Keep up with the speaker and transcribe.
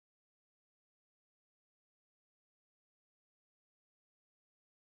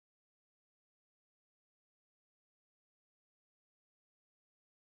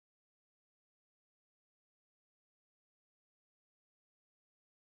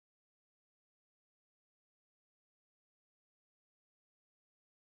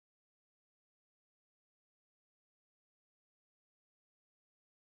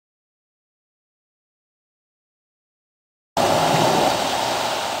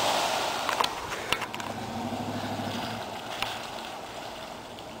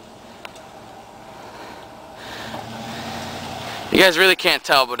You guys really can't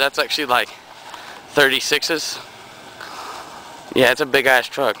tell, but that's actually like 36s. Yeah, it's a big ass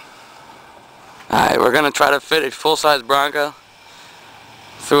truck. Alright, we're gonna try to fit a full-size Bronco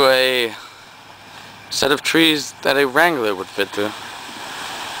through a set of trees that a Wrangler would fit through.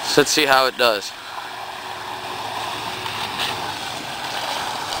 So let's see how it does.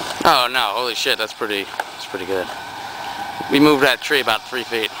 Oh no, holy shit, that's pretty good. We moved that tree about 3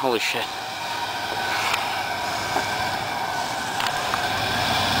 feet. Holy shit.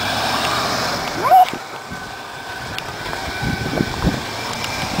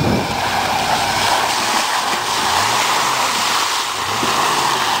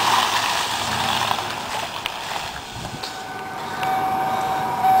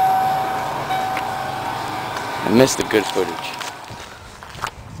 I missed the good footage.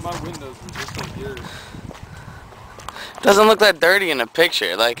 My windows were just like yours. Doesn't look that dirty in the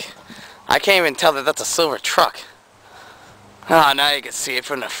picture. Like, I can't even tell that that's a silver truck. Oh, now you can see it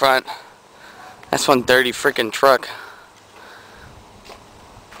from the front. That's one dirty freaking truck.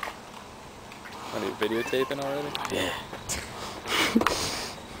 Are you videotaping already? Yeah.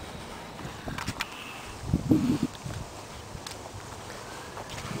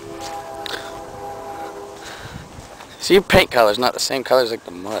 See, your paint color's not the same color as like the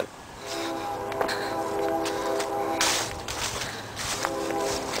mud.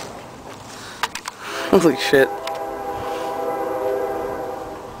 Holy shit.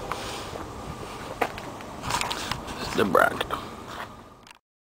 This is the Bronco.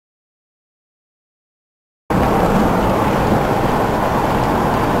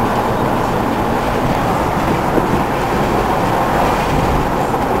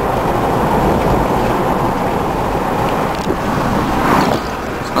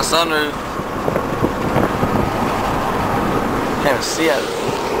 It's my sunroof. Can't even see it.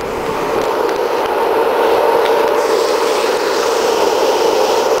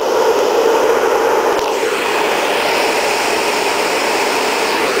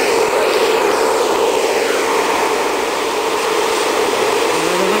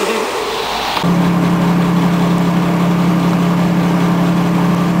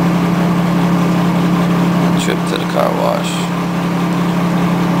 Trip to the car wash.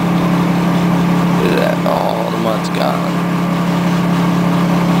 Look at that, all the mud's gone.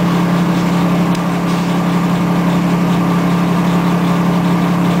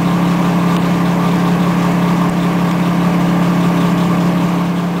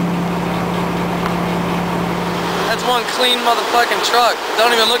 That's one clean motherfucking truck.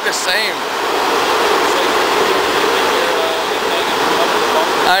 Don't even look the same.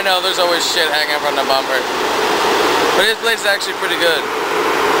 I know, there's always shit hanging from the bumper. But his blade's actually pretty good.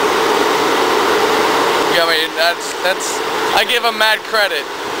 Yeah, I mean, that's, I give him mad credit.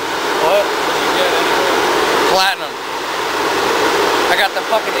 What? Did you get anywhere? Platinum. I got the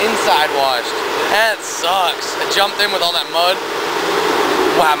fucking inside washed. That sucks. I jumped in with all that mud.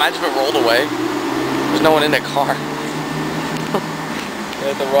 Wow, imagine if it rolled away. There's no one in the car. You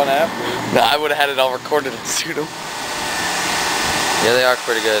had to run after you. No, I would have had it all recorded and sued him. Yeah, they are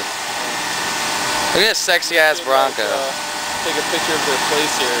pretty good. Look at this sexy ass Bronco. Take a picture of their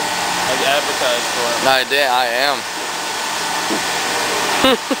place here, like advertise for them. No, I am.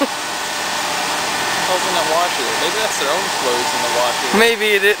 How's in that washer? Maybe that's their own clothes in the washer.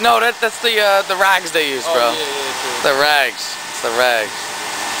 Maybe it is. No, that's the rags they use, bro. Oh, yeah, true. The rags. It's the rags.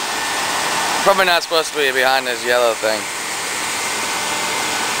 Probably not supposed to be behind this yellow thing.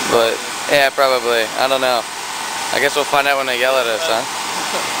 But yeah, probably. I don't know. I guess we'll find out when they yell at us, huh?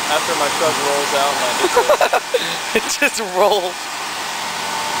 After my truck rolls out and I It just just rolls.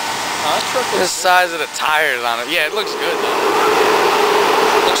 truck The size of the tires on it. Yeah, it looks good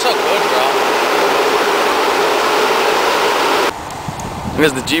though. Looks so good, bro.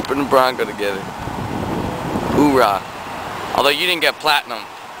 Here's the Jeep and the Bronco together. Hoorah. Although you didn't get platinum.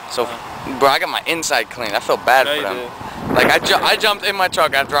 So, bro, I got my inside clean. I feel bad for them. Did. Like, I jumped in my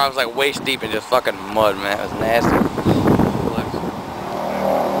truck after I was like waist deep in just fucking mud, man. It was nasty.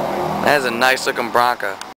 That is a nice looking Bronco.